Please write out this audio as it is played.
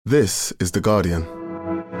This is The Guardian.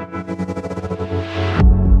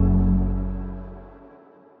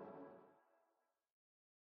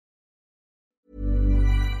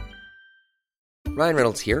 Ryan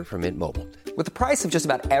Reynolds here from Mint Mobile. With the price of just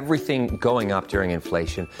about everything going up during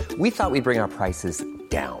inflation, we thought we'd bring our prices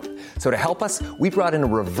down. So to help us, we brought in a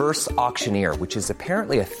reverse auctioneer, which is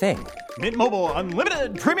apparently a thing. Mint Mobile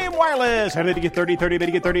Unlimited Premium Wireless. How to get 30, 30, bit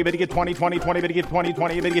to get 30, bit to get 20, 20, 20, bit to get 20,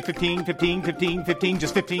 20, bit to get 15, 15, 15, 15,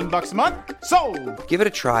 just $15 a month? Sold! Give it a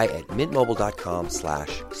try at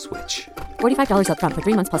mintmobile.com/switch. $45 up front for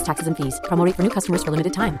 3 months plus taxes and fees. Promo rate for new customers for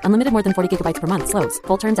limited time. Unlimited more than 40 gigabytes per month. Slows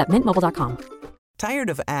full terms at mintmobile.com. Tired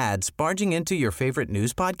of ads barging into your favorite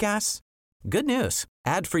news podcasts? Good news.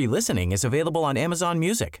 Ad-free listening is available on Amazon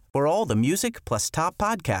Music for all the music plus top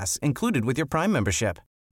podcasts included with your Prime membership.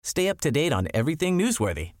 Stay up to date on everything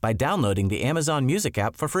newsworthy by downloading the Amazon Music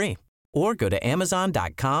app for free or go to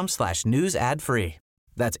amazon.com/news ad free.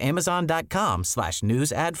 That's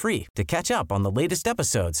amazon.com/news ad free to catch up on the latest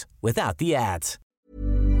episodes without the ads.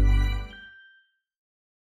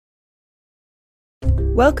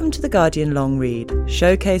 Welcome to The Guardian Long Read,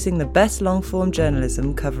 showcasing the best long-form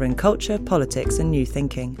journalism covering culture, politics and new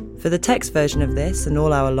thinking. For the text version of this and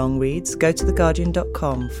all our long reads, go to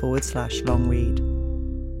theguardian.com/long read.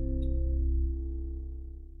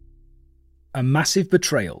 A Massive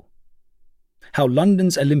Betrayal. How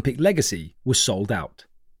London's Olympic Legacy Was Sold Out.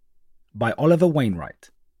 By Oliver Wainwright.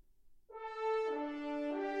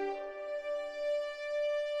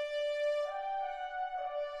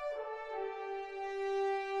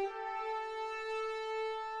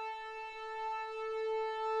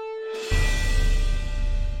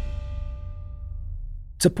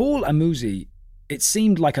 To Paul Amuzi, it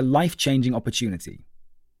seemed like a life-changing opportunity.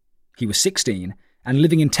 He was 16 and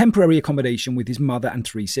living in temporary accommodation with his mother and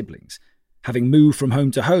 3 siblings, having moved from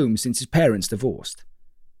home to home since his parents divorced.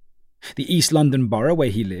 The East London borough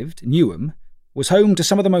where he lived, Newham, was home to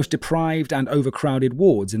some of the most deprived and overcrowded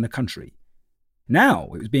wards in the country. Now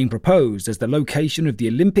it was being proposed as the location of the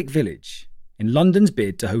Olympic Village in London's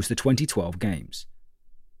bid to host the 2012 Games.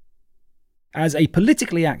 As a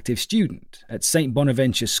politically active student at St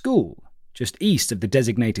Bonaventure School, just east of the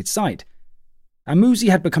designated site, Amuzi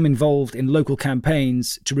had become involved in local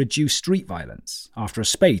campaigns to reduce street violence after a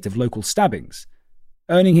spate of local stabbings,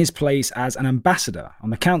 earning his place as an ambassador on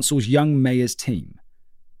the council's young mayor's team.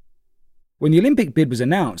 When the Olympic bid was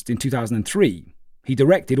announced in 2003, he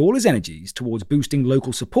directed all his energies towards boosting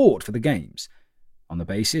local support for the Games, on the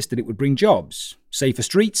basis that it would bring jobs, safer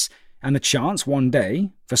streets, and the chance one day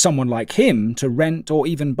for someone like him to rent or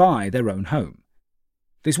even buy their own home.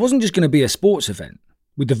 This wasn't just going to be a sports event,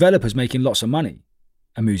 with developers making lots of money,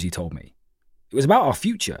 Amuzi told me. It was about our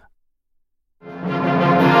future.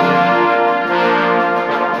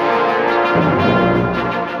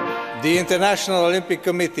 The International Olympic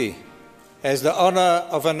Committee has the honor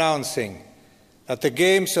of announcing that the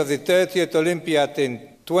Games of the 30th Olympiad in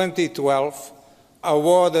 2012 are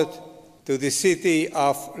awarded to the City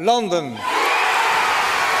of London.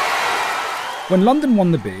 When London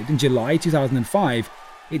won the bid in July 2005,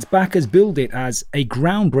 its backers billed it as a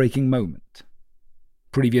groundbreaking moment.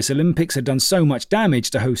 Previous Olympics had done so much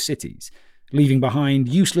damage to host cities, leaving behind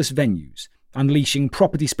useless venues, unleashing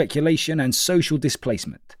property speculation and social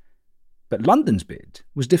displacement. But London's bid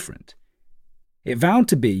was different. It vowed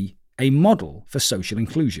to be a model for social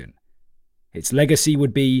inclusion. Its legacy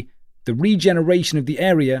would be the regeneration of the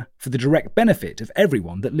area for the direct benefit of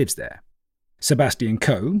everyone that lives there. Sebastian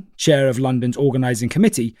Coe, chair of London's organising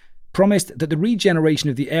committee, promised that the regeneration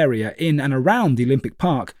of the area in and around the Olympic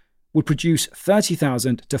Park would produce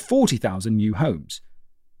 30,000 to 40,000 new homes,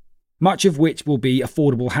 much of which will be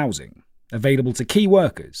affordable housing, available to key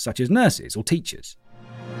workers such as nurses or teachers.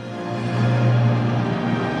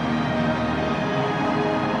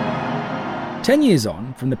 "10 years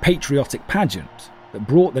on from the patriotic pageant that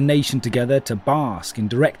brought the nation together to bask and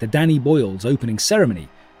direct the Danny Boyle's opening ceremony,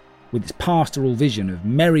 with its pastoral vision of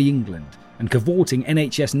merry England and cavorting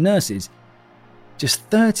NHS nurses, just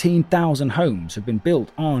 13,000 homes have been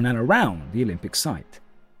built on and around the Olympic site.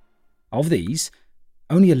 Of these,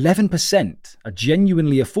 only 11% are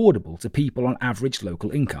genuinely affordable to people on average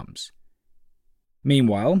local incomes.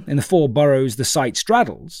 Meanwhile, in the 4 boroughs the site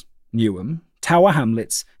straddles, Newham, Tower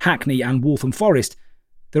Hamlets, Hackney and Waltham Forest,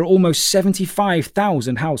 there are almost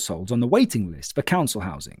 75,000 households on the waiting list for council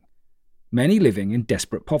housing, many living in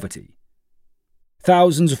desperate poverty.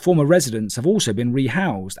 Thousands of former residents have also been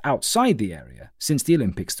rehoused outside the area since the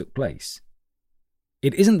Olympics took place.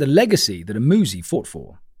 It isn't the legacy that Amuzi fought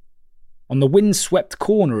for. On the wind-swept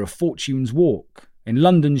corner of Fortune's Walk, in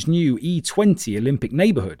London's new E20 Olympic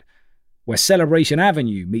neighbourhood, Where Celebration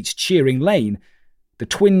Avenue meets Cheering Lane, the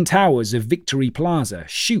twin towers of Victory Plaza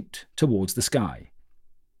shoot towards the sky.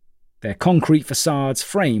 Their concrete facades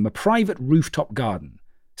frame a private rooftop garden,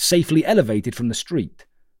 safely elevated from the street,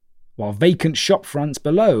 while vacant shop fronts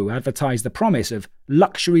below advertise the promise of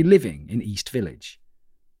luxury living in East Village.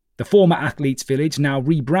 The former Athletes' Village now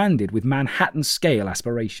rebranded with Manhattan-scale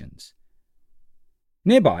aspirations.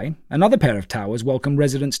 Nearby, another pair of towers welcome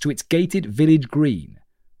residents to its gated Village Green,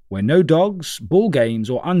 where no dogs, ball games,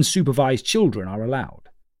 or unsupervised children are allowed.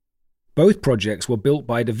 Both projects were built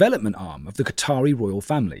by a development arm of the Qatari royal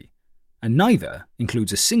family, and neither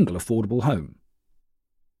includes a single affordable home.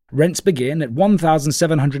 Rents begin at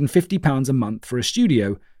 £1,750 a month for a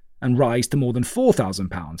studio and rise to more than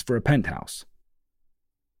 £4,000 for a penthouse.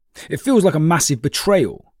 "It feels like a massive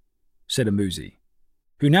betrayal," said Amuzi,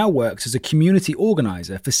 who now works as a community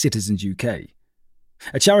organiser for Citizens UK,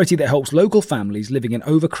 a charity that helps local families living in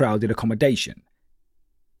overcrowded accommodation,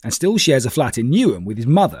 and still shares a flat in Newham with his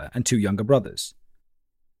mother and 2 younger brothers.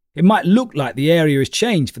 "It might look like the area has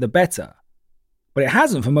changed for the better, but it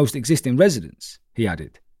hasn't for most existing residents," he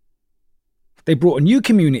added. "They brought a new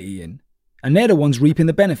community in, and they're the ones reaping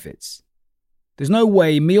the benefits. There's no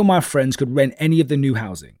way me or my friends could rent any of the new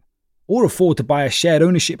housing, or afford to buy a shared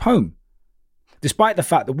ownership home, despite the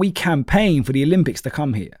fact that we campaign for the Olympics to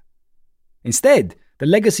come here. Instead, the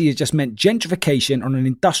legacy has just meant gentrification on an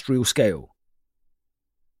industrial scale."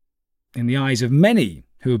 In the eyes of many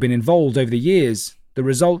who have been involved over the years, the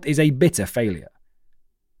result is a bitter failure.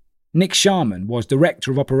 Nick Sharman was Director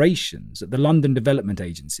of Operations at the London Development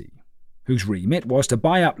Agency, whose remit was to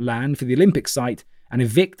buy up land for the Olympic site and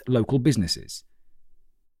evict local businesses.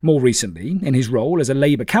 More recently, in his role as a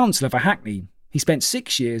Labour councillor for Hackney, he spent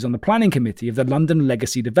 6 years on the planning committee of the London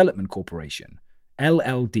Legacy Development Corporation,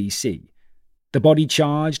 LLDC, the body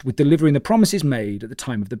charged with delivering the promises made at the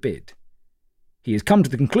time of the bid. He has come to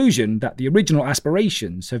the conclusion that the original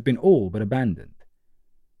aspirations have been all but abandoned.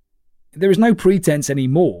 "There is no pretense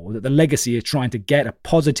anymore that the legacy is trying to get a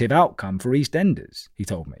positive outcome for EastEnders," he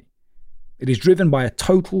told me. "It is driven by a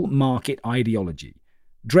total market ideology,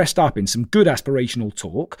 dressed up in some good aspirational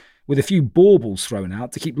talk, with a few baubles thrown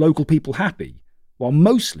out to keep local people happy, while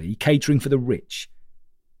mostly catering for the rich.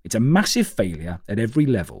 It's a massive failure at every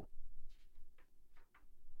level."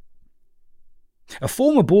 A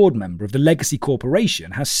former board member of the Legacy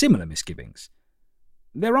Corporation has similar misgivings.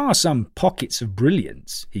 "There are some pockets of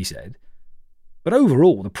brilliance," he said, "but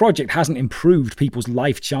overall the project hasn't improved people's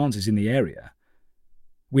life chances in the area.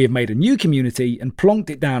 We have made a new community and plonked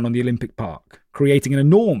it down on the Olympic Park, creating an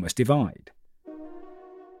enormous divide."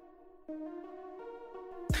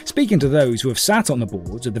 Speaking to those who have sat on the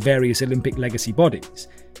boards of the various Olympic legacy bodies,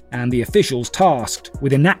 and the officials tasked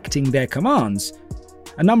with enacting their commands,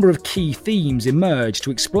 a number of key themes emerge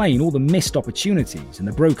to explain all the missed opportunities and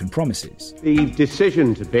the broken promises. The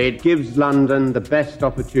decision to bid gives London the best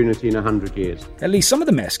opportunity in 100 years. At least some of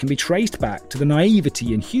the mess can be traced back to the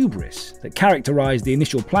naivety and hubris that characterised the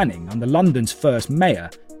initial planning under London's first mayor,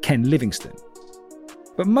 Ken Livingstone.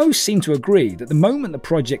 But most seem to agree that the moment the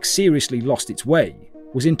project seriously lost its way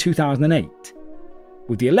was in 2008,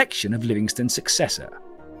 with the election of Livingstone's successor,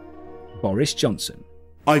 Boris Johnson.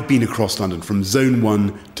 "I've been across London from Zone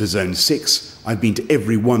 1 to Zone 6. I've been to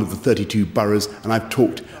every one of the 32 boroughs, and I've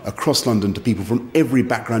talked across London to people from every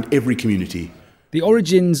background, every community." The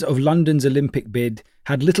origins of London's Olympic bid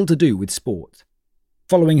had little to do with sport.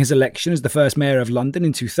 Following his election as the first mayor of London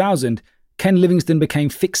in 2000, Ken Livingstone became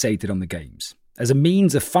fixated on the Games as a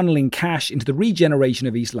means of funneling cash into the regeneration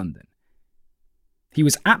of East London. "He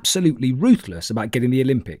was absolutely ruthless about getting the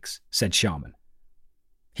Olympics," said Sharman.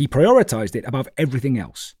 "He prioritised it above everything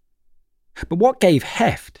else. But what gave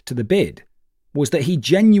heft to the bid was that he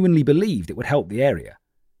genuinely believed it would help the area."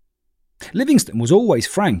 Livingstone was always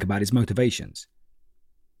frank about his motivations.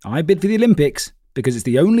 "I bid for the Olympics because it's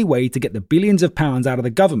the only way to get the billions of pounds out of the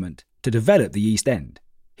government to develop the East End,"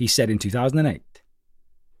 he said in 2008.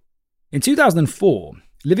 In 2004,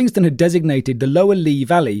 Livingstone had designated the Lower Lee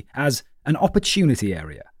Valley as an opportunity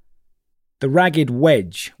area. The ragged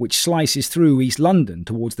wedge which slices through East London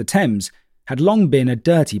towards the Thames had long been a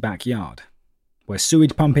dirty backyard, where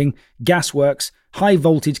sewage pumping, gasworks,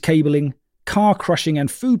 high-voltage cabling, car-crushing and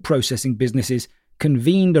food processing businesses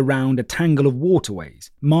convened around a tangle of waterways,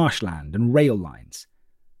 marshland and rail lines.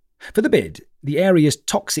 For the bid, the area's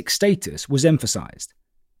toxic status was emphasised.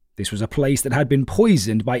 This was a place that had been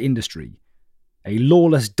poisoned by industry, a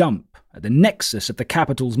lawless dump at the nexus of the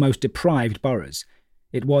capital's most deprived boroughs.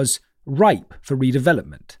 It was ripe for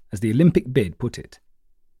redevelopment, as the Olympic bid put it.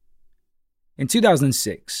 In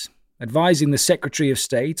 2006, advising the Secretary of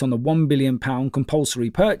State on the £1 billion compulsory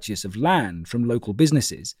purchase of land from local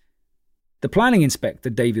businesses. The planning inspector,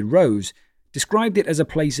 David Rose, described it as a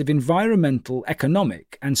place of environmental,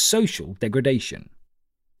 economic and social degradation.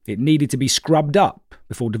 It needed to be scrubbed up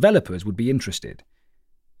before developers would be interested.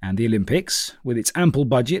 And the Olympics, with its ample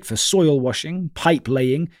budget for soil washing, pipe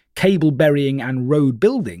laying, cable burying and road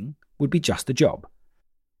building, would be just the job.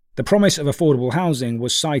 The promise of affordable housing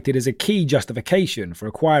was cited as a key justification for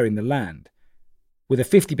acquiring the land, with a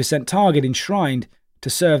 50% target enshrined to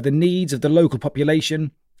serve the needs of the local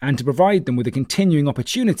population and to provide them with a continuing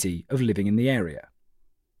opportunity of living in the area.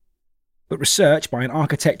 But research by an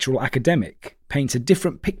architectural academic paints a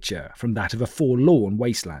different picture from that of a forlorn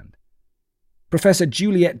wasteland. Professor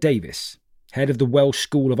Juliet Davis, head of the Welsh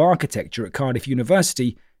School of Architecture at Cardiff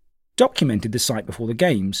University, documented the site before the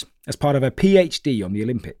Games as part of her PhD on the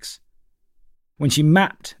Olympics. When she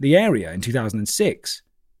mapped the area in 2006,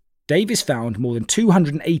 Davis found more than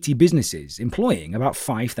 280 businesses employing about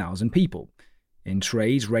 5,000 people, in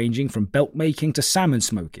trades ranging from belt making to salmon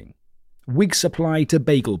smoking, wig supply to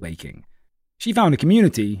bagel baking. She found a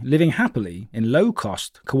community living happily in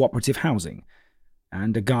low-cost cooperative housing,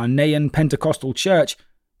 and a Ghanaian Pentecostal church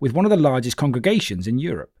with one of the largest congregations in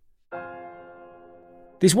Europe.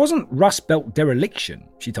 This wasn't Rust Belt dereliction,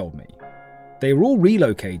 she told me. They were all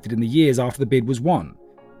relocated in the years after the bid was won,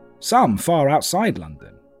 some far outside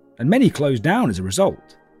London, and many closed down as a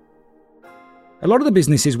result. A lot of the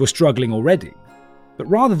businesses were struggling already, but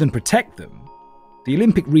rather than protect them, the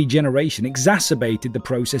Olympic regeneration exacerbated the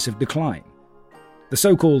process of decline. The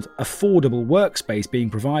so-called affordable workspace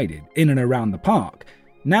being provided in and around the park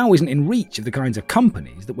now isn't in reach of the kinds of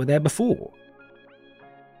companies that were there before.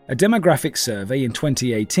 A demographic survey in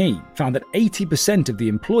 2018 found that 80% of the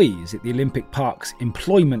employees at the Olympic Park's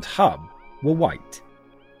employment hub were white,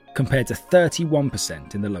 compared to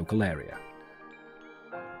 31% in the local area.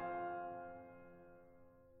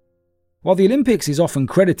 While the Olympics is often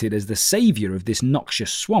credited as the saviour of this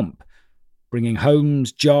noxious swamp, bringing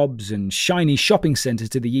homes, jobs and shiny shopping centres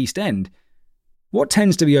to the East End, what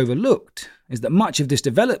tends to be overlooked is that much of this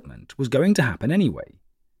development was going to happen anyway.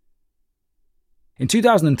 In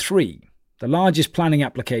 2003, the largest planning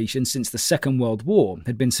application since the Second World War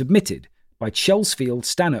had been submitted by Chelsfield,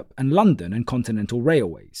 Stanhope and London and Continental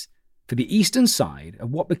Railways for the eastern side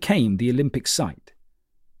of what became the Olympic site.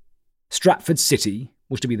 Stratford City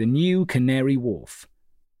was to be the new Canary Wharf,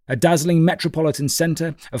 a dazzling metropolitan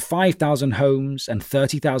centre of 5,000 homes and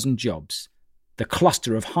 30,000 jobs, the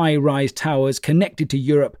cluster of high-rise towers connected to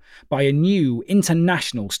Europe by a new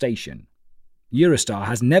international station. Eurostar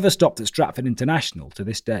has never stopped at Stratford International to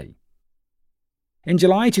this day. In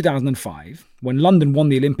July 2005, when London won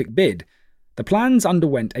the Olympic bid, the plans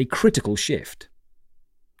underwent a critical shift.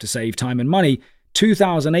 To save time and money,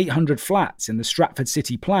 2,800 flats in the Stratford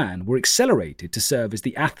City plan were accelerated to serve as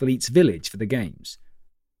the athletes' village for the Games.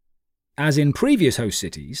 As in previous host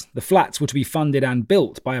cities, the flats were to be funded and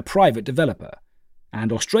built by a private developer,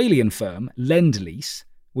 and Australian firm Lend-Lease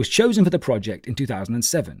was chosen for the project in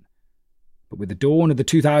 2007. But with the dawn of the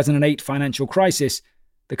 2008 financial crisis,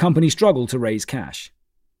 the company struggled to raise cash.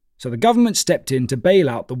 So the government stepped in to bail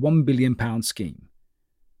out the £1 billion scheme.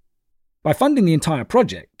 By funding the entire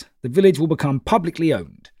project, the village will become publicly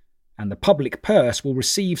owned, and the public purse will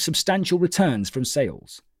receive substantial returns from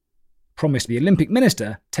sales, promised the Olympic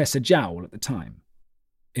minister Tessa Jowell at the time.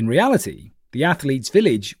 In reality, the athletes'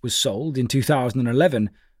 village was sold in 2011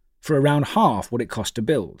 for around half what it cost to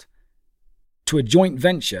build, to a joint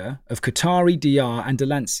venture of Qatari Diyar and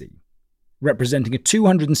Delancey, representing a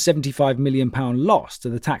 £275 million loss to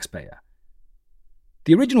the taxpayer.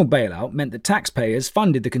 The original bailout meant that taxpayers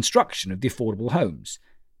funded the construction of the affordable homes,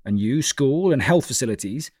 a new school and health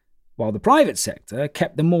facilities, while the private sector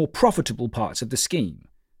kept the more profitable parts of the scheme,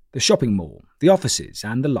 the shopping mall, the offices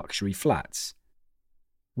and the luxury flats.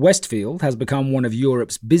 Westfield has become one of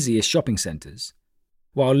Europe's busiest shopping centres,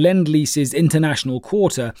 while Lend-Lease's International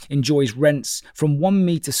Quarter enjoys rents from 1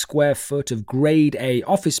 metre square foot of Grade A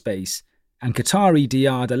office space, and Qatari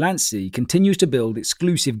Diyar Delancey continues to build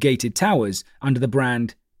exclusive gated towers under the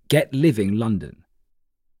brand Get Living London.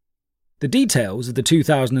 The details of the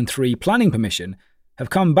 2003 planning permission have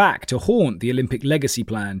come back to haunt the Olympic legacy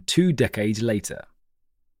plan 2 decades later.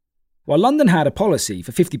 While London had a policy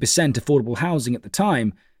for 50% affordable housing at the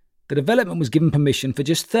time, the development was given permission for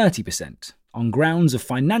just 30% on grounds of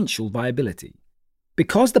financial viability.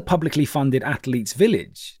 Because the publicly funded Athletes'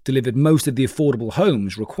 Village delivered most of the affordable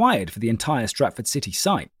homes required for the entire Stratford City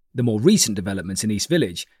site, the more recent developments in East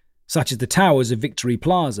Village, such as the towers of Victory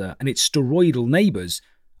Plaza and its steroidal neighbours,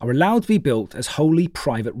 are allowed to be built as wholly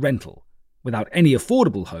private rental, without any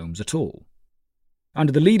affordable homes at all.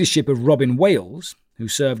 Under the leadership of Robin Wales, who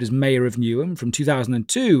served as mayor of Newham from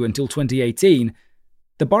 2002 until 2018,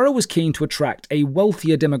 the borough was keen to attract a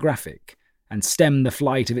wealthier demographic and stem the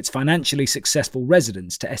flight of its financially successful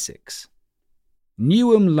residents to Essex.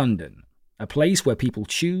 Newham, London, a place where people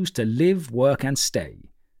choose to live, work and stay,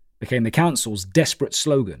 became the council's desperate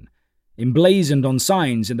slogan, emblazoned on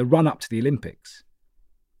signs in the run-up to the Olympics.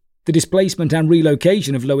 The displacement and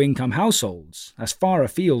relocation of low-income households as far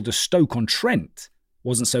afield as Stoke-on-Trent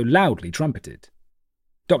wasn't so loudly trumpeted.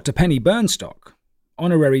 Dr. Penny Burnstock,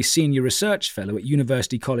 honorary senior research fellow at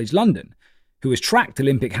University College London, who has tracked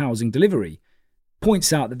Olympic housing delivery,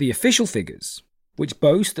 points out that the official figures, which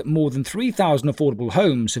boast that more than 3,000 affordable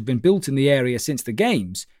homes have been built in the area since the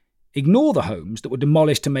Games, ignore the homes that were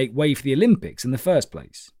demolished to make way for the Olympics in the first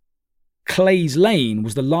place. Clays Lane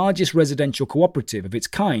was the largest residential cooperative of its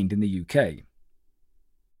kind in the UK.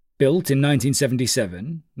 Built in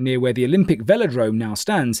 1977, near where the Olympic Velodrome now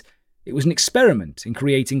stands, it was an experiment in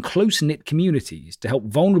creating close-knit communities to help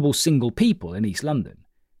vulnerable single people in East London.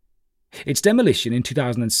 Its demolition in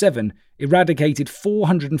 2007 eradicated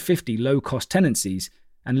 450 low-cost tenancies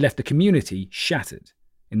and left the community shattered,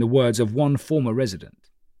 in the words of one former resident.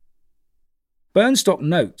 Burnstock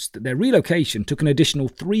notes that their relocation took an additional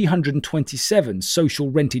 327 social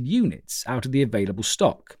rented units out of the available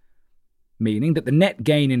stock, meaning that the net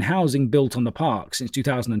gain in housing built on the park since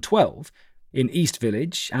 2012, in East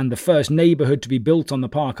Village and the first neighbourhood to be built on the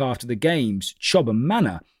park after the Games, Chobham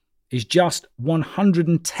Manor, is just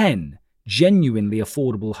 110 genuinely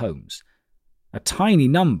affordable homes, a tiny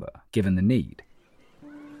number given the need.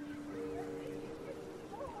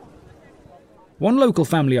 One local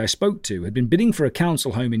family I spoke to had been bidding for a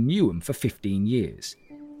council home in Newham for 15 years.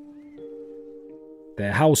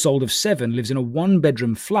 Their household of 7 lives in a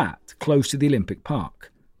one-bedroom flat close to the Olympic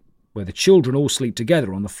Park, where the children all sleep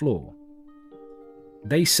together on the floor.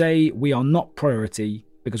 They say we are not priority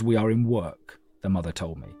because we are in work, the mother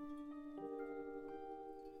told me.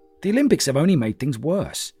 The Olympics have only made things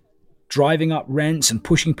worse, driving up rents and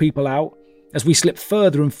pushing people out as we slip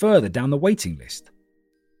further and further down the waiting list.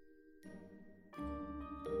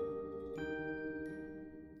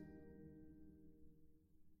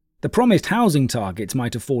 The promised housing targets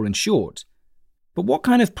might have fallen short, but what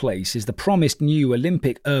kind of place is the promised new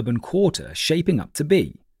Olympic urban quarter shaping up to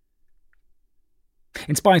be?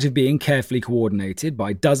 In spite of being carefully coordinated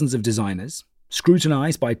by dozens of designers,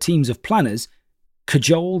 scrutinised by teams of planners,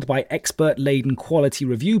 cajoled by expert-laden quality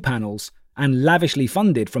review panels, and lavishly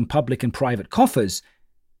funded from public and private coffers,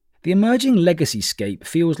 the emerging legacyscape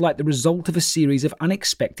feels like the result of a series of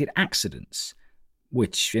unexpected accidents,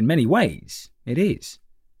 which, in many ways, it is.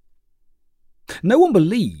 No one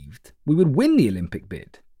believed we would win the Olympic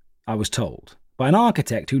bid, I was told, by an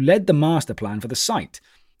architect who led the master plan for the site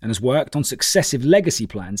and has worked on successive legacy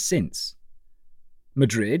plans since.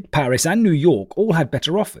 Madrid, Paris and New York all had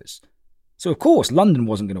better offers, so of course London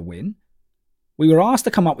wasn't going to win. We were asked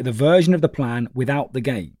to come up with a version of the plan without the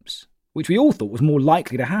Games, which we all thought was more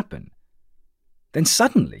likely to happen. Then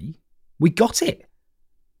suddenly, we got it,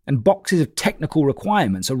 and boxes of technical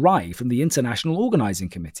requirements arrived from the International Organising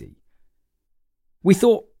Committee. We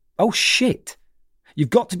thought, oh shit,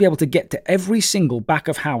 you've got to be able to get to every single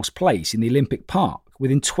back-of-house place in the Olympic Park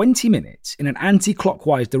within 20 minutes in an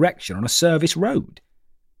anti-clockwise direction on a service road.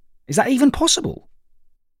 Is that even possible?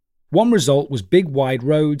 One result was big wide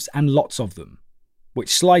roads and lots of them,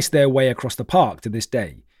 which slice their way across the park to this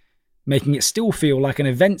day, making it still feel like an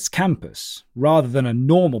events campus rather than a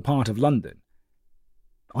normal part of London.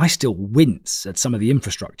 I still wince at some of the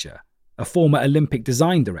infrastructure, a former Olympic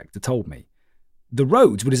design director told me. The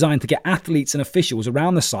roads were designed to get athletes and officials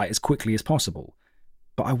around the site as quickly as possible,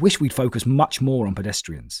 but I wish we'd focus much more on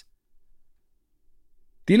pedestrians.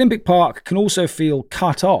 The Olympic Park can also feel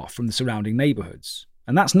cut off from the surrounding neighbourhoods,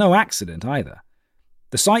 and that's no accident either.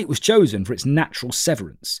 The site was chosen for its natural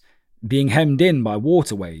severance, being hemmed in by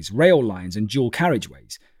waterways, rail lines and dual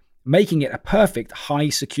carriageways, making it a perfect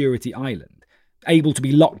high-security island, able to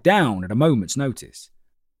be locked down at a moment's notice.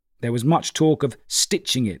 There was much talk of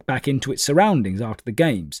stitching it back into its surroundings after the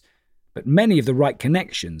Games, but many of the right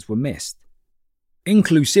connections were missed.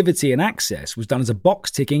 Inclusivity and access was done as a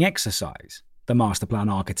box-ticking exercise, the master plan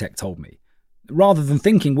architect told me, rather than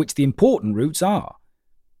thinking which the important routes are.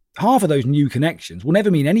 Half of those new connections will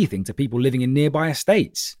never mean anything to people living in nearby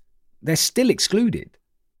estates. They're still excluded.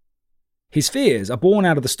 His fears are born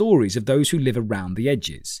out of the stories of those who live around the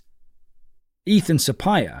edges. Ethan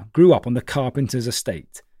Sapaya grew up on the Carpenter's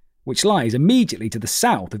estate, which lies immediately to the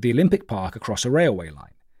south of the Olympic Park across a railway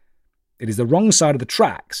line. It is the wrong side of the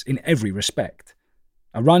tracks in every respect.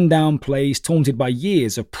 a run-down place taunted by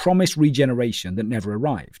years of promised regeneration that never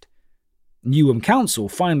arrived. Newham Council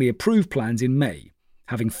finally approved plans in May,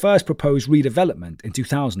 having first proposed redevelopment in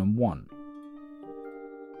 2001.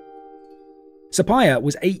 Sapaya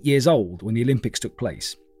was 8 years old when the Olympics took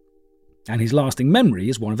place, and his lasting memory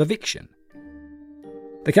is one of eviction.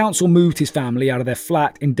 The council moved his family out of their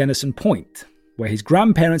flat in Denison Point, where his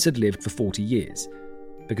grandparents had lived for 40 years,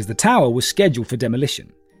 because the tower was scheduled for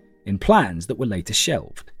demolition, in plans that were later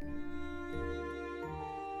shelved.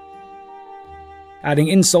 Adding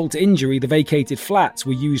insult to injury, the vacated flats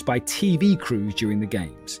were used by TV crews during the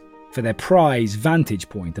games, for their prize vantage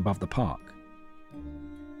point above the park.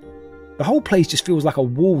 The whole place just feels like a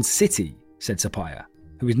walled city, said Sapaya,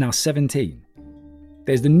 who is now 17.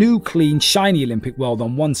 There's the new, clean, shiny Olympic World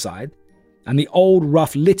on one side, and the old,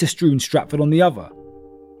 rough, litter-strewn Stratford on the other.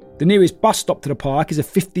 The nearest bus stop to the park is a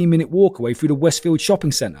 15-minute walk away through the Westfield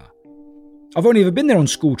shopping centre. I've only ever been there on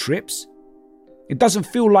school trips. It doesn't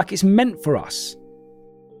feel like it's meant for us.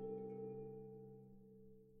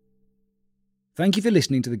 Thank you for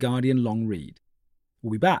listening to The Guardian Long Read.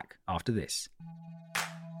 We'll be back after this.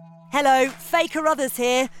 Hello, Faye Carruthers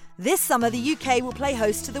here. This summer, the UK will play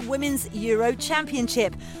host to the Women's Euro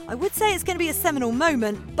Championship. I would say it's going to be a seminal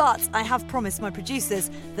moment, but I have promised my producers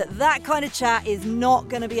that kind of chat is not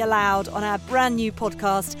going to be allowed on our brand new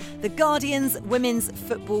podcast, The Guardian's Women's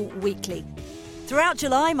Football Weekly. Throughout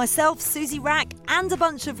July, myself, Susie Rack, and a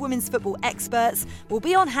bunch of women's football experts will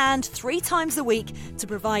be on hand 3 times a week to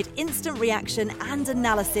provide instant reaction and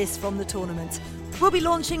analysis from the tournament. We'll be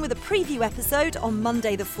launching with a preview episode on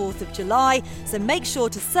Monday the 4th of July, so make sure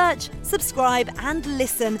to search, subscribe and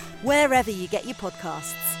listen wherever you get your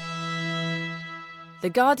podcasts. The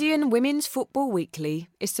Guardian Women's Football Weekly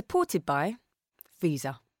is supported by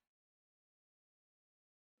Visa.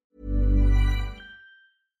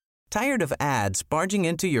 Tired of ads barging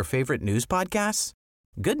into your favorite news podcasts?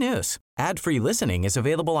 Good news. Ad-free listening is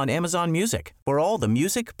available on Amazon Music for all the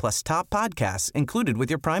music plus top podcasts included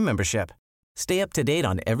with your Prime membership. Stay up to date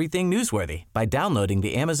on everything newsworthy by downloading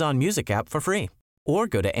the Amazon Music app for free or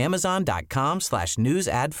go to amazon.com/news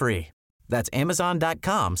ad free. That's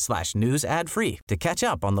amazon.com/news ad free to catch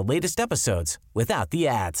up on the latest episodes without the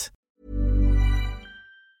ads.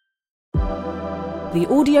 The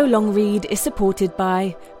audio long read is supported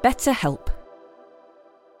by BetterHelp.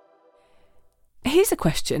 Here's a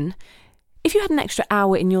question. If you had an extra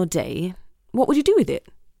hour in your day, what would you do with it?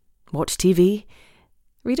 Watch TV?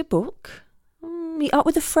 Read a book? Meet up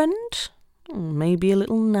with a friend? Maybe a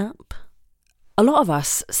little nap? A lot of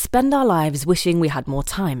us spend our lives wishing we had more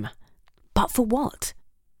time. But for what?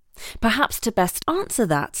 Perhaps to best answer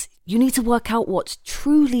that, you need to work out what's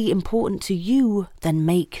truly important to you, then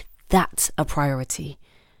make that a priority.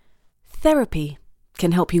 Therapy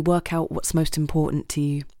can help you work out what's most important to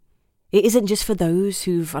you. It isn't just for those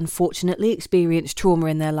who've unfortunately experienced trauma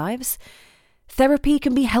in their lives. Therapy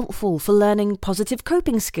can be helpful for learning positive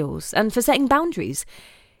coping skills and for setting boundaries.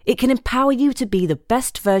 It can empower you to be the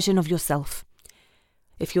best version of yourself.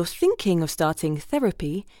 If you're thinking of starting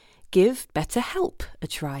therapy, give BetterHelp a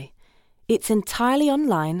try. It's entirely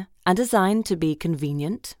online and designed to be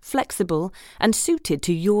convenient, flexible, and suited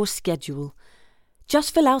to your schedule.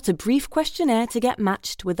 Just fill out a brief questionnaire to get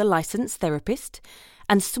matched with a licensed therapist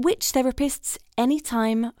and switch therapists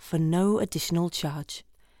anytime for no additional charge.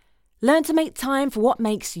 Learn to make time for what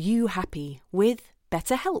makes you happy with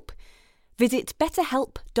BetterHelp. Visit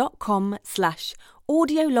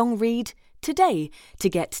betterhelp.com/audiolongread today to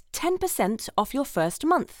get 10% off your first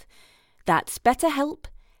month. That's BetterHelp,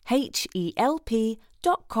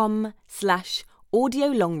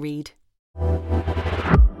 HELP.com/audiolongread.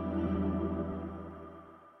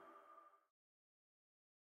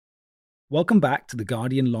 Welcome back to The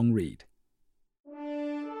Guardian Long Read.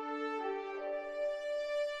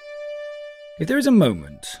 If there is a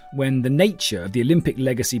moment when the nature of the Olympic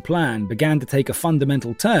legacy plan began to take a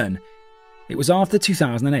fundamental turn, it was after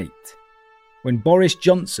 2008, when Boris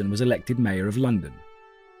Johnson was elected Mayor of London.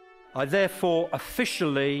 I therefore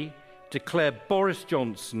officially declare Boris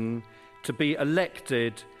Johnson to be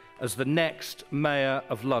elected as the next Mayor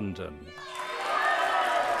of London.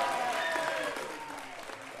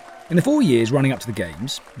 In the 4 years running up to the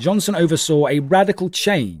Games, Johnson oversaw a radical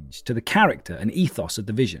change to the character and ethos of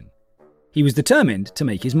the vision. He was determined to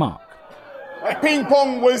make his mark. Ping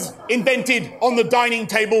pong was invented on the dining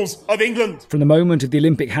tables of England. From the moment of the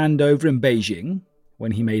Olympic handover in Beijing,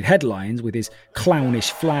 when he made headlines with his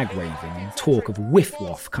clownish flag waving and talk of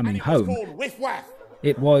whiff-waff coming home,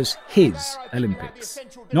 it was his Olympics,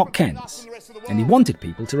 not Ken's, and he wanted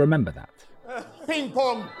people to remember that. Ping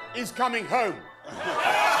pong is coming home.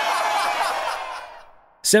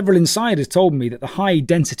 Several insiders told me that the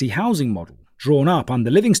high-density housing model drawn up under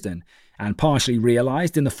Livingston and partially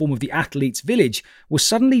realised in the form of the Athletes' Village was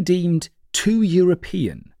suddenly deemed too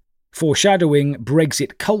European, foreshadowing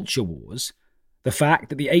Brexit culture wars. The fact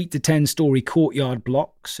that the 8 to 10-storey courtyard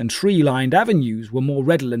blocks and tree-lined avenues were more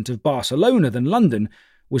redolent of Barcelona than London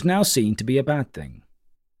was now seen to be a bad thing.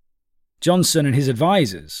 Johnson and his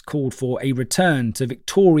advisers called for a return to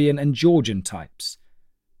Victorian and Georgian types,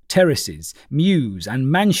 terraces, mews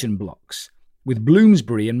and mansion blocks, with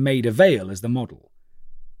Bloomsbury and Maida Vale as the model.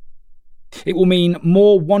 It will mean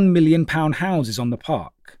more £1 million houses on the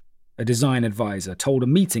park, a design advisor told a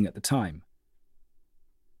meeting at the time.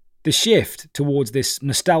 The shift towards this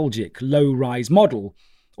nostalgic, low-rise model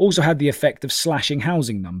also had the effect of slashing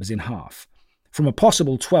housing numbers in half, from a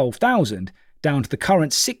possible 12,000 down to the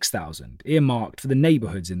current 6,000 earmarked for the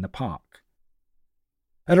neighbourhoods in the park.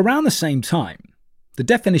 At around the same time, the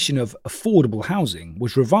definition of affordable housing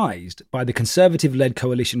was revised by the Conservative-led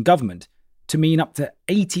coalition government to mean up to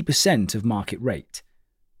 80% of market rate,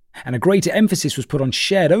 and a greater emphasis was put on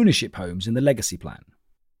shared ownership homes in the legacy plan.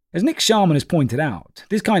 As Nick Sharman has pointed out,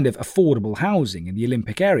 this kind of affordable housing in the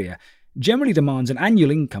Olympic area generally demands an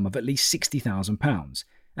annual income of at least £60,000,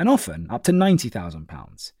 and often up to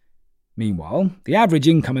 £90,000. Meanwhile, the average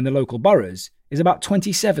income in the local boroughs is about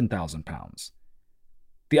 £27,000.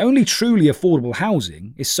 The only truly affordable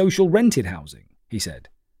housing is social rented housing, he said.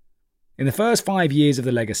 In the first 5 years of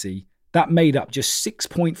the legacy, that made up just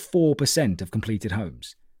 6.4% of completed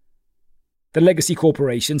homes. The Legacy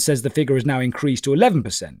Corporation says the figure has now increased to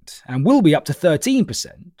 11% and will be up to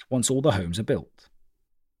 13% once all the homes are built.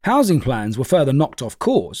 Housing plans were further knocked off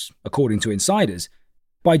course, according to insiders,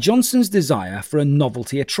 by Johnson's desire for a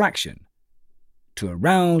novelty attraction to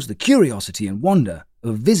arouse the curiosity and wonder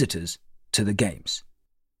of visitors to the Games.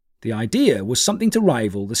 The idea was something to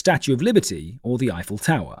rival the Statue of Liberty or the Eiffel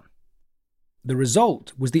Tower. The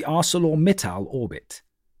result was the ArcelorMittal Orbit,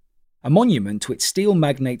 a monument to its steel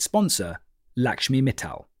magnate sponsor, Lakshmi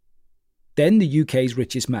Mittal, then the UK's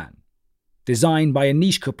richest man, designed by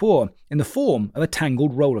Anish Kapoor in the form of a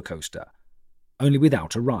tangled roller coaster, only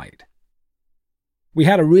without a ride. We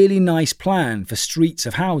had a really nice plan for streets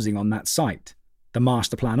of housing on that site, the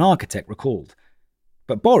master plan architect recalled,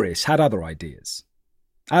 but Boris had other ideas.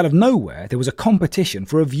 Out of nowhere, there was a competition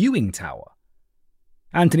for a viewing tower.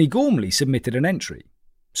 Anthony Gormley submitted an entry.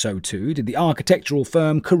 So too did the architectural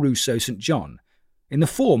firm Caruso St. John, in the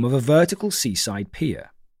form of a vertical seaside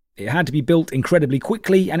pier. It had to be built incredibly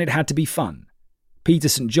quickly and it had to be fun, Peter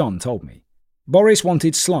St. John told me. Boris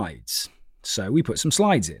wanted slides, so we put some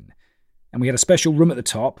slides in, and we had a special room at the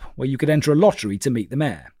top where you could enter a lottery to meet the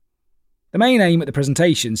mayor. The main aim at the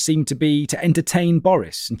presentation seemed to be to entertain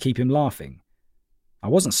Boris and keep him laughing. I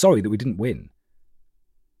wasn't sorry that we didn't win.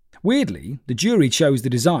 Weirdly, the jury chose the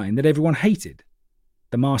design that everyone hated,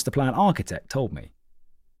 the master plan architect told me.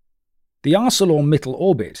 The ArcelorMittal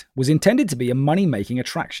Orbit was intended to be a money-making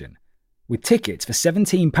attraction, with tickets for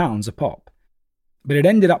 £17 a pop, but it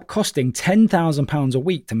ended up costing £10,000 a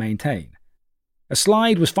week to maintain. A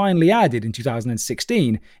slide was finally added in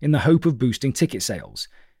 2016 in the hope of boosting ticket sales,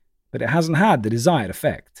 but it hasn't had the desired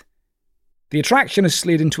effect. The attraction has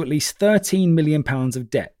slid into at least £13 million of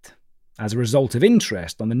debt as a result of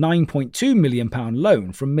interest on the £9.2 million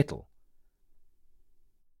loan from Mittal.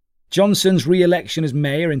 Johnson's re-election as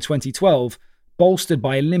mayor in 2012, bolstered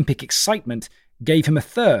by Olympic excitement, gave him a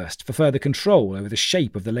thirst for further control over the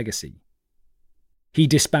shape of the legacy. He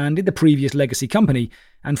disbanded the previous legacy company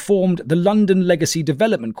and formed the London Legacy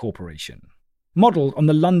Development Corporation, modelled on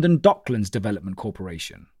the London Docklands Development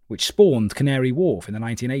Corporation, which spawned Canary Wharf in the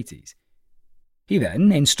 1980s. He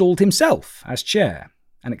then installed himself as chair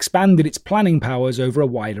and expanded its planning powers over a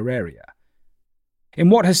wider area. In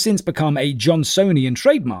what has since become a Johnsonian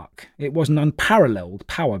trademark, it was an unparalleled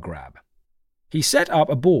power grab. He set up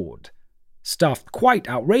a board, stuffed quite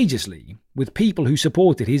outrageously with people who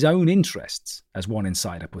supported his own interests, as one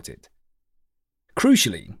insider put it.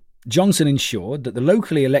 Crucially, Johnson ensured that the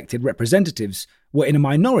locally elected representatives were in a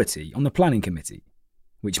minority on the planning committee,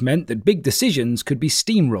 which meant that big decisions could be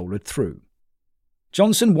steamrollered through.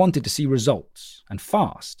 Johnson wanted to see results, and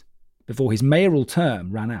fast, before his mayoral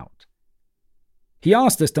term ran out. He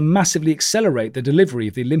asked us to massively accelerate the delivery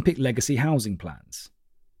of the Olympic legacy housing plans.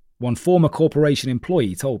 One former corporation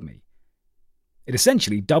employee told me. It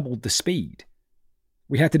essentially doubled the speed.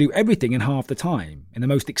 We had to do everything in half the time, in the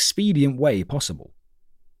most expedient way possible.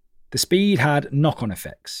 The speed had knock-on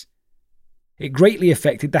effects. It greatly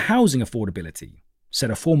affected the housing affordability,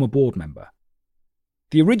 said a former board member.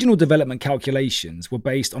 The original development calculations were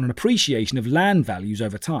based on an appreciation of land values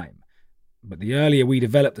over time, but the earlier we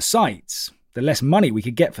developed the sites, the less money we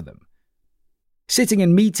could get for them. Sitting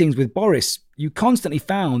in meetings with Boris, you constantly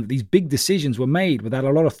found that these big decisions were made without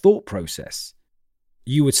a lot of thought process.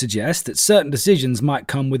 You would suggest that certain decisions might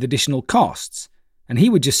come with additional costs, and he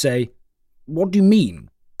would just say, "What do you mean,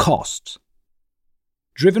 costs?"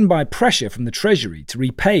 Driven by pressure from the Treasury to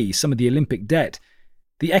repay some of the Olympic debt,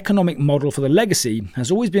 the economic model for the legacy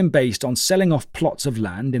has always been based on selling off plots of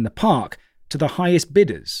land in the park to the highest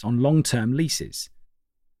bidders on long-term leases.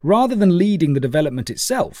 Rather than leading the development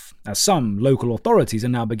itself, as some local authorities are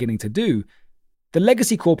now beginning to do, the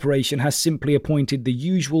Legacy Corporation has simply appointed the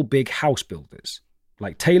usual big house builders,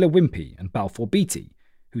 like Taylor Wimpey and Balfour Beatty,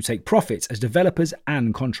 who take profits as developers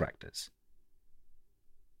and contractors.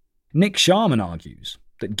 Nick Sharman argues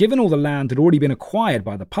that given all the land had already been acquired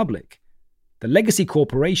by the public, the Legacy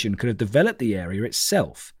Corporation could have developed the area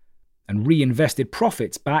itself and reinvested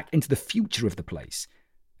profits back into the future of the place,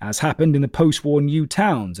 as happened in the post-war new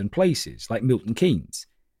towns and places like Milton Keynes.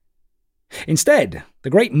 Instead, the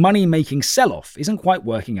great money-making sell-off isn't quite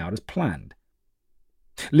working out as planned.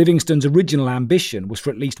 Livingstone's original ambition was for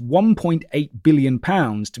at least £1.8 billion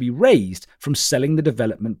to be raised from selling the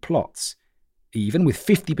development plots, even with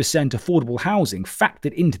 50% affordable housing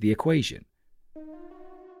factored into the equation.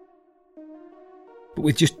 But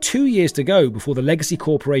with just 2 years to go before the Legacy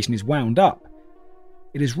Corporation is wound up,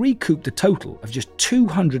 it has recouped a total of just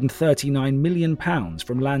 £239 million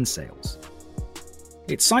from land sales.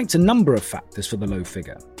 It cites a number of factors for the low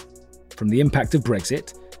figure, from the impact of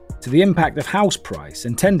Brexit to the impact of house price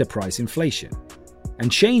and tender price inflation,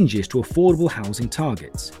 and changes to affordable housing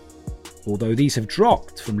targets, although these have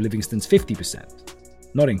dropped from Livingstone's 50%,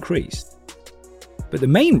 not increased. But the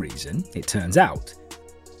main reason, it turns out,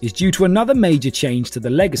 is due to another major change to the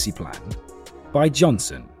legacy plan by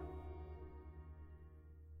Johnson.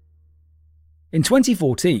 In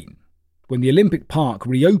 2014, when the Olympic Park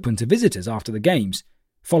reopened to visitors after the Games,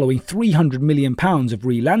 following £300 million of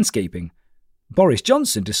re-landscaping, Boris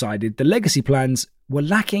Johnson decided the legacy plans were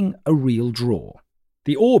lacking a real draw.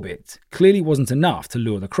 The orbit clearly wasn't enough to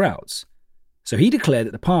lure the crowds, so he declared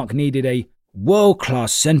that the park needed a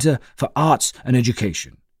world-class centre for arts and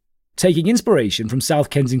education. Taking inspiration from South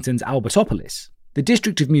Kensington's Albertopolis, the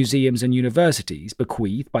district of museums and universities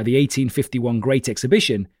bequeathed by the 1851 Great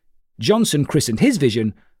Exhibition, Johnson christened his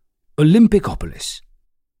vision Olympicopolis.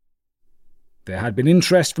 There had been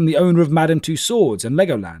interest from the owner of Madame Tussauds and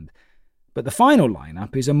Legoland, but the final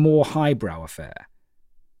lineup is a more highbrow affair.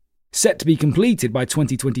 Set to be completed by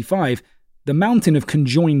 2025, the mountain of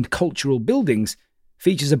conjoined cultural buildings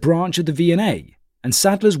features a branch of the V&A and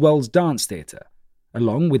Sadler's Wells Dance Theatre,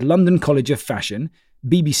 along with London College of Fashion,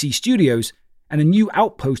 BBC Studios, and a new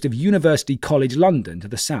outpost of University College London to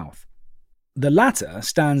the south. The latter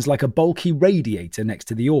stands like a bulky radiator next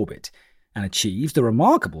to the orbit, and achieves the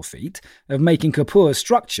remarkable feat of making Kapoor's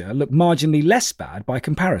structure look marginally less bad by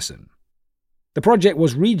comparison. The project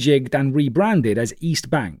was rejigged and rebranded as East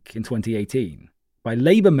Bank in 2018 by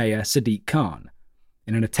Labour Mayor Sadiq Khan,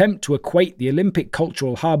 in an attempt to equate the Olympic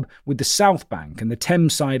cultural hub with the South Bank and the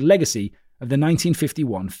Thameside legacy of the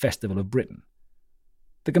 1951 Festival of Britain.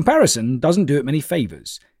 The comparison doesn't do it many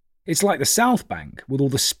favours. It's like the South Bank with all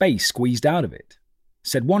the space squeezed out of it,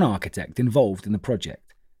 said one architect involved in the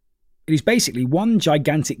project. It is basically one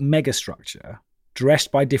gigantic megastructure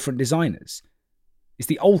dressed by different designers. It's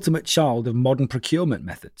the ultimate child of modern procurement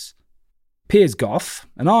methods. Piers Goff,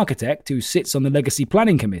 an architect who sits on the Legacy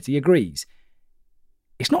Planning Committee, agrees.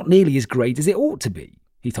 It's not nearly as great as it ought to be,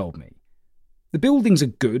 he told me. The buildings are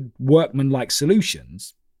good, workman-like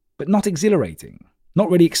solutions, but not exhilarating, not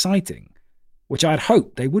really exciting, which I had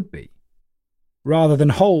hoped they would be. Rather than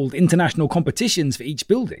hold international competitions for each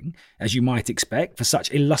building, as you might expect for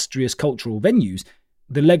such illustrious cultural venues,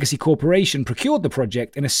 the Legacy Corporation procured the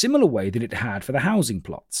project in a similar way that it had for the housing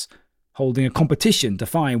plots, holding a competition to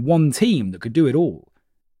find one team that could do it all.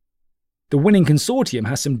 The winning consortium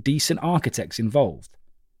has some decent architects involved,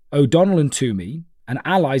 O'Donnell and Toomey and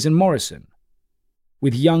Allies and Morrison,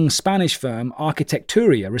 with young Spanish firm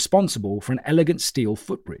Arquitecturia responsible for an elegant steel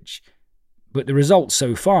footbridge. But the result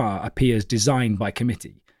so far appears designed by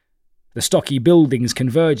committee, the stocky buildings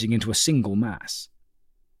converging into a single mass.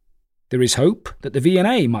 There is hope that the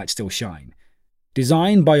V&A might still shine.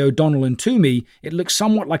 Designed by O'Donnell and Toomey, it looks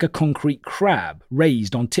somewhat like a concrete crab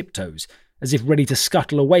raised on tiptoes, as if ready to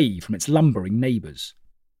scuttle away from its lumbering neighbours.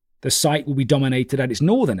 The site will be dominated at its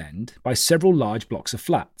northern end by several large blocks of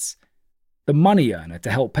flats, the money earner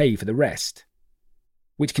to help pay for the rest,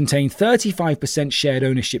 which contain 35% shared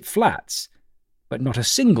ownership flats, but not a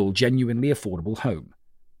single genuinely affordable home.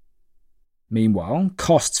 Meanwhile,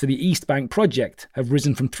 costs for the East Bank project have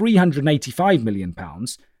risen from £385 million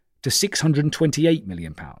to £628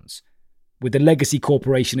 million, with the Legacy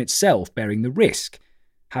Corporation itself bearing the risk,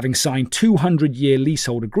 having signed 200-year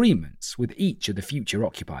leasehold agreements with each of the future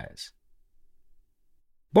occupiers.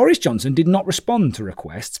 Boris Johnson did not respond to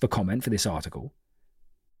requests for comment for this article.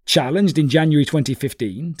 Challenged in January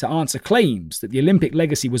 2015 to answer claims that the Olympic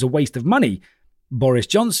legacy was a waste of money, Boris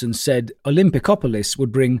Johnson said Olympicopolis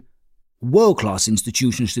would bring world-class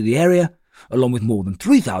institutions to the area, along with more than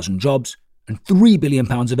 3,000 jobs and £3 billion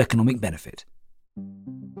of economic benefit.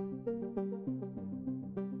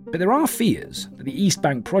 But there are fears that the East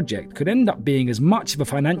Bank project could end up being as much of a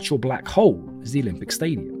financial black hole as the Olympic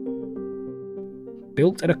Stadium.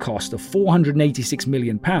 Built at a cost of £486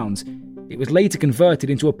 million, it was later converted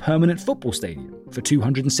into a permanent football stadium for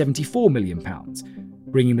 £274 million,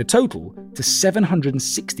 bringing the total to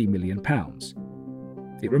 £760 million.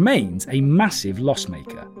 It remains a massive loss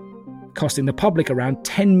maker, costing the public around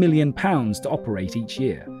 £10 million to operate each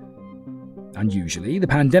year. Unusually, the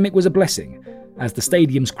pandemic was a blessing, as the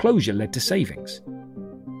stadium's closure led to savings.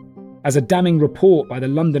 As a damning report by the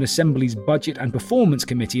London Assembly's Budget and Performance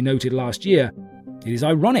Committee noted last year, it is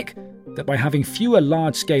ironic that by having fewer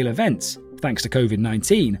large-scale events, thanks to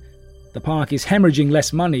COVID-19, the park is hemorrhaging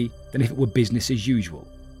less money than if it were business as usual.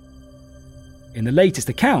 In the latest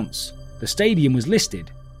accounts, the stadium was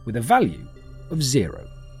listed with a value of 0.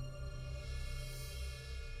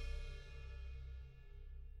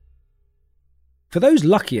 For those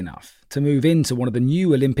lucky enough to move into one of the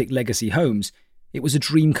new Olympic legacy homes, it was a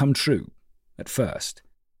dream come true, at first.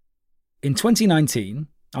 In 2019,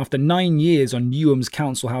 after 9 years on Newham's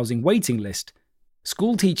council housing waiting list,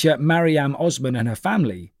 schoolteacher Mariam Osman and her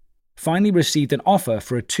family finally received an offer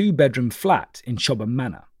for a 2-bedroom flat in Chobham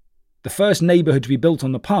Manor, the first neighbourhood to be built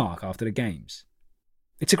on the park after the Games.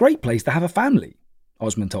 It's a great place to have a family,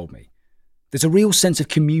 Osman told me. There's a real sense of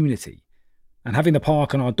community, and having the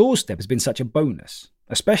park on our doorstep has been such a bonus,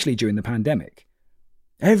 especially during the pandemic.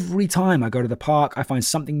 Every time I go to the park, I find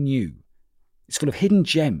something new. It's full of hidden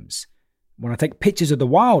gems. When I take pictures of the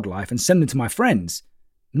wildlife and send them to my friends,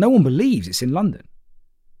 no one believes it's in London.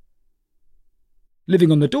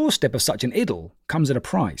 Living on the doorstep of such an idyll comes at a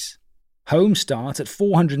price. Homes start at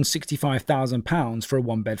 £465,000 for a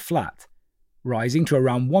 1-bed flat, rising to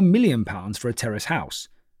around £1 million for a terrace house,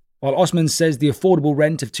 while Osman says the affordable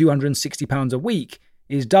rent of £260 a week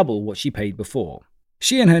is double what she paid before.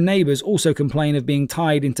 She and her neighbours also complain of being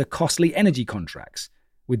tied into costly energy contracts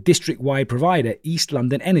with district-wide provider East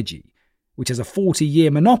London Energy, which has a 40-year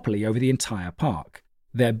monopoly over the entire park.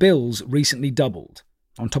 Their bills recently doubled,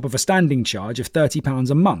 on top of a standing charge of £30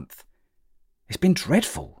 a month. It's been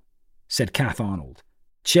dreadful, said Kath Arnold,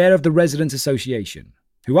 chair of the Residents' Association,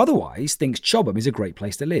 who otherwise thinks Chobham is a great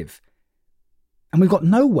place to live. And we've got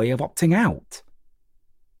no way of opting out.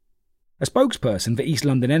 A spokesperson for East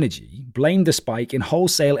London Energy blamed the spike in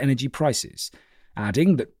wholesale energy prices,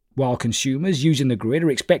 adding that while consumers using the grid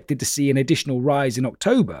are expected to see an additional rise in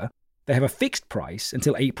October, they have a fixed price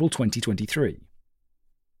until April 2023.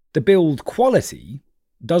 The build quality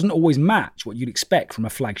doesn't always match what you'd expect from a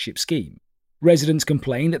flagship scheme. Residents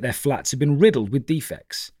complain that their flats have been riddled with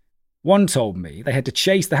defects. One told me they had to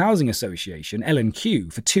chase the housing association,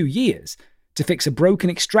 L&Q, for 2 years to fix a broken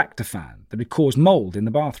extractor fan that had caused mould in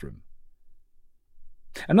the bathroom.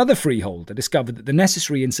 Another freeholder discovered that the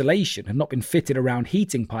necessary insulation had not been fitted around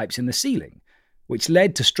heating pipes in the ceiling, which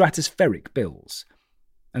led to stratospheric bills.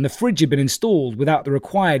 And the fridge had been installed without the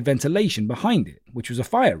required ventilation behind it, which was a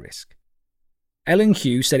fire risk.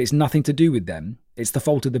 L&Q said it's nothing to do with them, it's the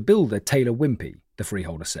fault of the builder Taylor Wimpey, the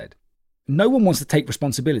freeholder said. No one wants to take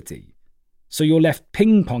responsibility, so you're left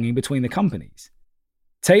ping-ponging between the companies.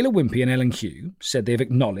 Taylor Wimpey and L&Q said they've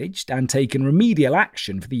acknowledged and taken remedial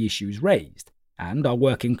action for the issues raised, and are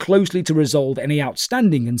working closely to resolve any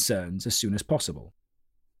outstanding concerns as soon as possible.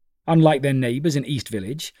 Unlike their neighbours in East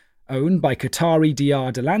Village, owned by Qatari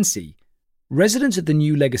DR Delancey, residents of the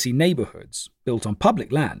new legacy neighbourhoods, built on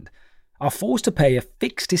public land, are forced to pay a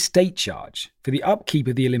fixed estate charge for the upkeep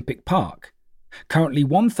of the Olympic Park, currently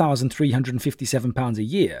 £1,357 a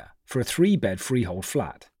year for a 3-bed freehold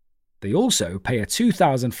flat. They also pay a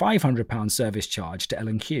 £2,500 service charge to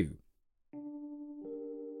L&Q.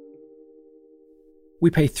 We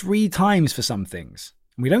pay 3 times for some things,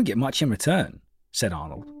 and we don't get much in return, said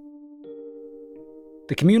Arnold.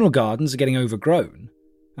 The communal gardens are getting overgrown,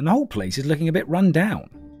 and the whole place is looking a bit run down.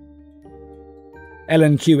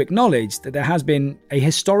 L&Q acknowledged that there has been a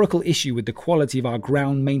historical issue with the quality of our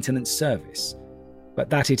ground maintenance service, but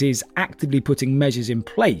that it is actively putting measures in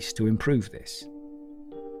place to improve this.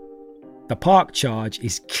 The park charge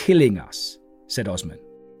is killing us, said Osman.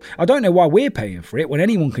 I don't know why we're paying for it when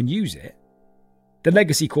anyone can use it. The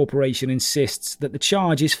Legacy Corporation insists that the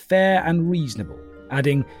charge is fair and reasonable,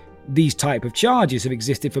 adding, "These type of charges have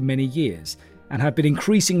existed for many years and have been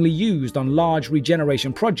increasingly used on large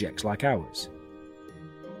regeneration projects like ours."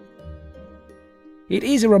 It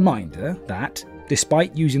is a reminder that,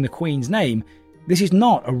 despite using the Queen's name, this is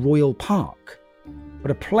not a royal park,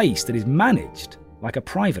 but a place that is managed like a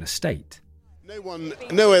private estate.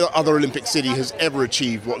 No other Olympic city has ever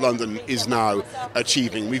achieved what London is now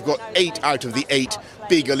achieving. We've got 8 out of the 8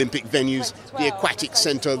 big Olympic venues: the Aquatic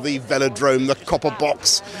Centre, the Velodrome, the Copper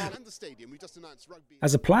Box, and the stadium. We've just announced rugby.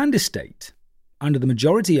 As a planned estate, under the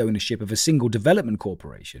majority ownership of a single development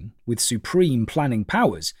corporation with supreme planning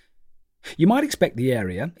powers, you might expect the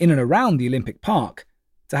area in and around the Olympic Park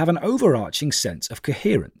to have an overarching sense of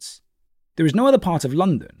coherence. There is no other part of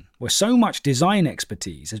London where so much design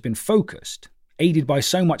expertise has been focused, aided by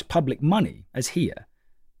so much public money, as here.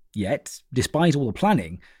 Yet, despite all the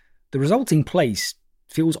planning, the resulting place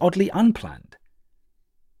feels oddly unplanned.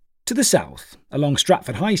 To the south, along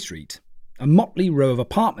Stratford High Street, a motley row of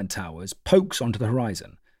apartment towers pokes onto the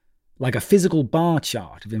horizon, like a physical bar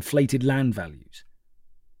chart of inflated land values.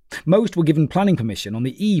 Most were given planning permission on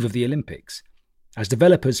the eve of the Olympics, as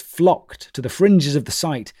developers flocked to the fringes of the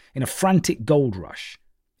site in a frantic gold rush,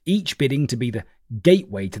 each bidding to be the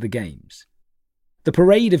gateway to the Games. The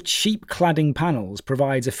parade of cheap cladding panels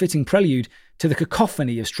provides a fitting prelude to the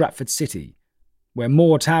cacophony of Stratford City, where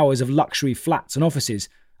more towers of luxury flats and offices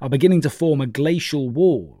are beginning to form a glacial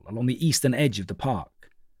wall along the eastern edge of the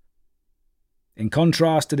park. In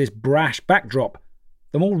contrast to this brash backdrop,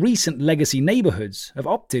 the more recent legacy neighbourhoods have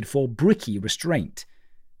opted for bricky restraint,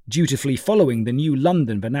 dutifully following the new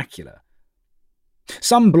London vernacular.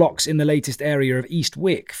 Some blocks in the latest area of East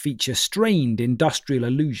Wick feature strained industrial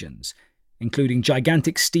illusions, including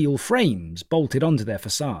gigantic steel frames bolted onto their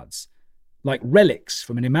facades, like relics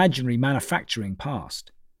from an imaginary manufacturing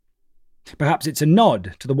past. Perhaps it's a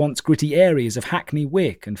nod to the once gritty areas of Hackney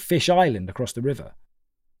Wick and Fish Island across the river,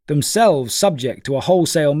 themselves subject to a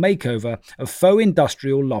wholesale makeover of faux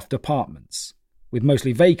industrial loft apartments, with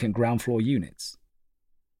mostly vacant ground floor units.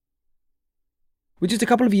 With just a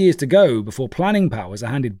couple of years to go before planning powers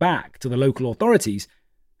are handed back to the local authorities,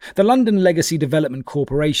 the London Legacy Development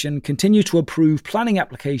Corporation continues to approve planning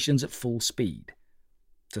applications at full speed.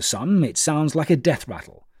 To some, it sounds like a death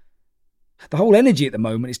rattle. The whole energy at the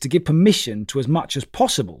moment is to give permission to as much as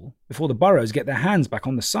possible before the boroughs get their hands back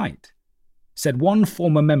on the site, said one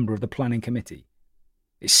former member of the planning committee.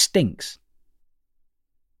 It stinks.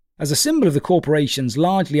 As a symbol of the corporation's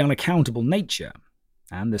largely unaccountable nature,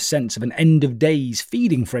 and the sense of an end-of-days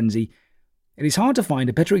feeding frenzy, it is hard to find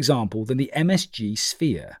a better example than the MSG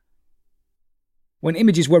Sphere. When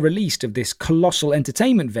images were released of this colossal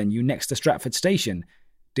entertainment venue next to Stratford Station,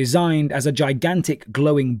 designed as a gigantic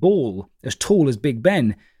glowing ball as tall as Big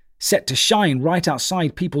Ben, set to shine right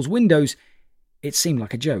outside people's windows, it seemed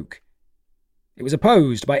like a joke. It was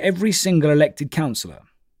opposed by every single elected councillor,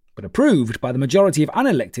 but approved by the majority of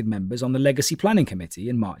unelected members on the Legacy Planning Committee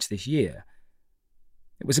in March this year.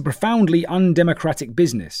 It was a profoundly undemocratic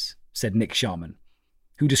business, said Nick Sharman,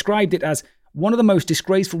 who described it as one of the most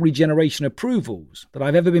disgraceful regeneration approvals that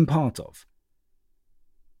I've ever been part of.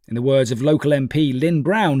 In the words of local MP Lynn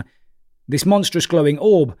Brown, this monstrous glowing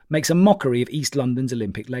orb makes a mockery of East London's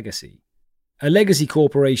Olympic legacy. A Legacy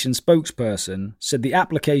Corporation spokesperson said the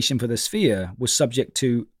application for the Sphere was subject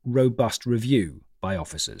to robust review by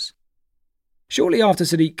officers. Shortly after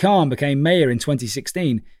Sadiq Khan became mayor in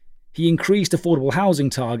 2016, he increased affordable housing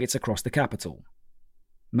targets across the capital,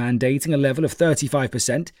 mandating a level of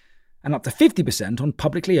 35% and up to 50% on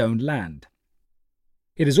publicly owned land.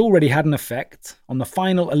 It has already had an effect on the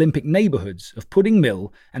final Olympic neighbourhoods of Pudding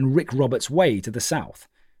Mill and Rick Roberts Way to the south,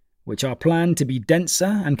 which are planned to be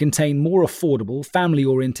denser and contain more affordable,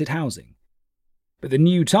 family-oriented housing. But the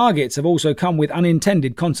new targets have also come with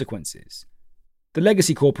unintended consequences. The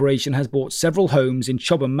Legacy Corporation has bought several homes in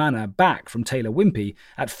Chobham Manor back from Taylor Wimpey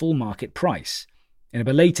at full market price, in a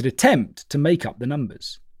belated attempt to make up the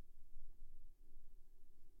numbers.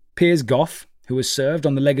 Piers Goff, who has served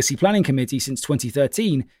on the Legacy Planning Committee since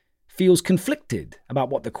 2013, feels conflicted about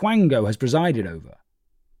what the Quango has presided over.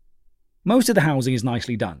 Most of the housing is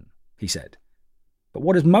nicely done, he said, but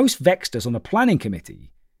what has most vexed us on the Planning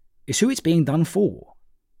Committee is who it's being done for.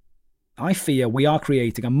 I fear we are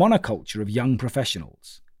creating a monoculture of young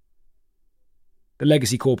professionals. The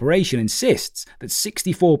Legacy Corporation insists that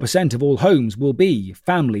 64% of all homes will be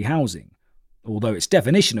family housing, although its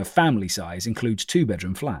definition of family size includes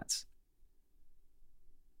 2-bedroom flats.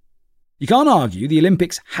 You can't argue the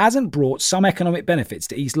Olympics hasn't brought some economic benefits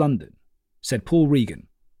to East London, said Paul Regan,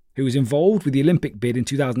 who was involved with the Olympic bid in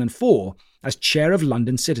 2004 as chair of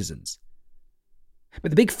London Citizens.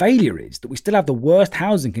 But the big failure is that we still have the worst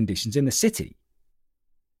housing conditions in the city.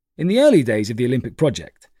 In the early days of the Olympic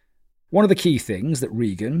project, one of the key things that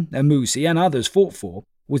Regan, Amusi and others fought for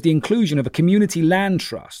was the inclusion of a community land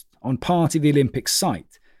trust on part of the Olympic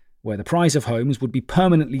site, where the price of homes would be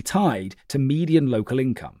permanently tied to median local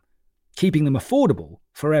income, keeping them affordable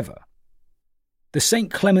forever. The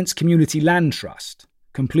St. Clement's Community Land Trust,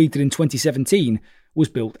 completed in 2017, was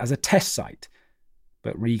built as a test site,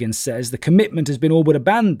 but Regan says the commitment has been all but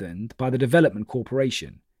abandoned by the Development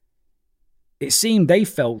Corporation. It seemed they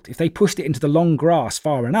felt if they pushed it into the long grass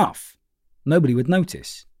far enough, nobody would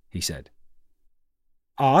notice, he said.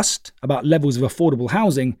 Asked about levels of affordable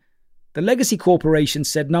housing, the Legacy Corporation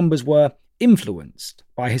said numbers were influenced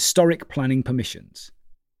by historic planning permissions.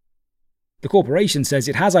 The corporation says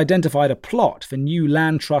it has identified a plot for new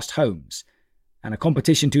land trust homes, and a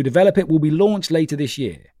competition to develop it will be launched later this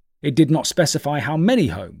year. It did not specify how many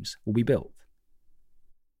homes will be built.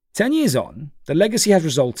 10 years on, the legacy has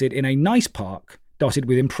resulted in a nice park dotted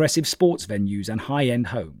with impressive sports venues and high-end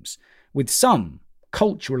homes, with some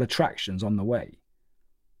cultural attractions on the way.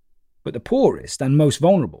 But the poorest and most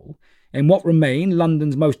vulnerable, in what remain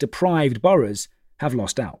London's most deprived boroughs, have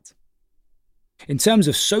lost out. In terms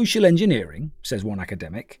of social engineering, says one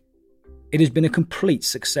academic, it has been a complete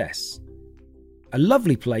success. A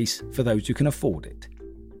lovely place for those who can afford it,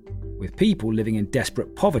 with people living in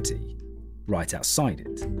desperate poverty right outside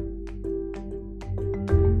it.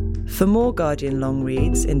 For more Guardian long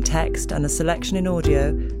reads in text and a selection in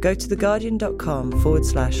audio, go to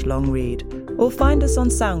theguardian.com/long read or find us on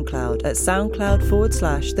SoundCloud at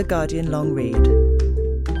SoundCloud/The Guardian Long Read.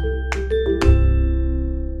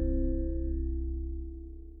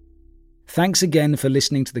 Thanks again for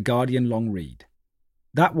listening to The Guardian Long Read.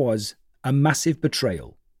 That was A Massive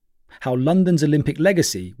Betrayal: How London's Olympic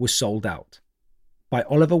Legacy Was Sold Out, by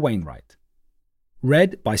Oliver Wainwright.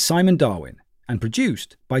 Read by Simon Darwin and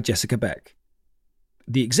produced by Jessica Beck.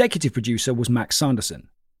 The executive producer was Max Sanderson.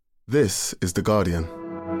 This is The Guardian.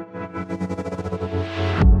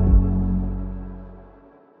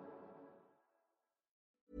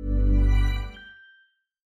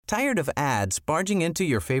 Tired of ads barging into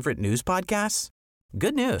your favorite news podcasts?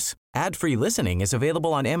 Good news. Ad-free listening is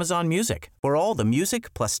available on Amazon Music for all the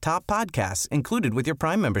music plus top podcasts included with your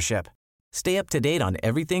Prime membership. Stay up to date on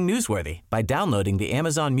everything newsworthy by downloading the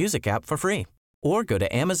Amazon Music app for free or go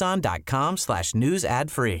to amazon.com/news ad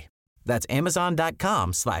free. That's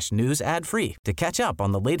amazon.com/news ad free to catch up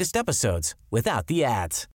on the latest episodes without the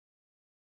ads.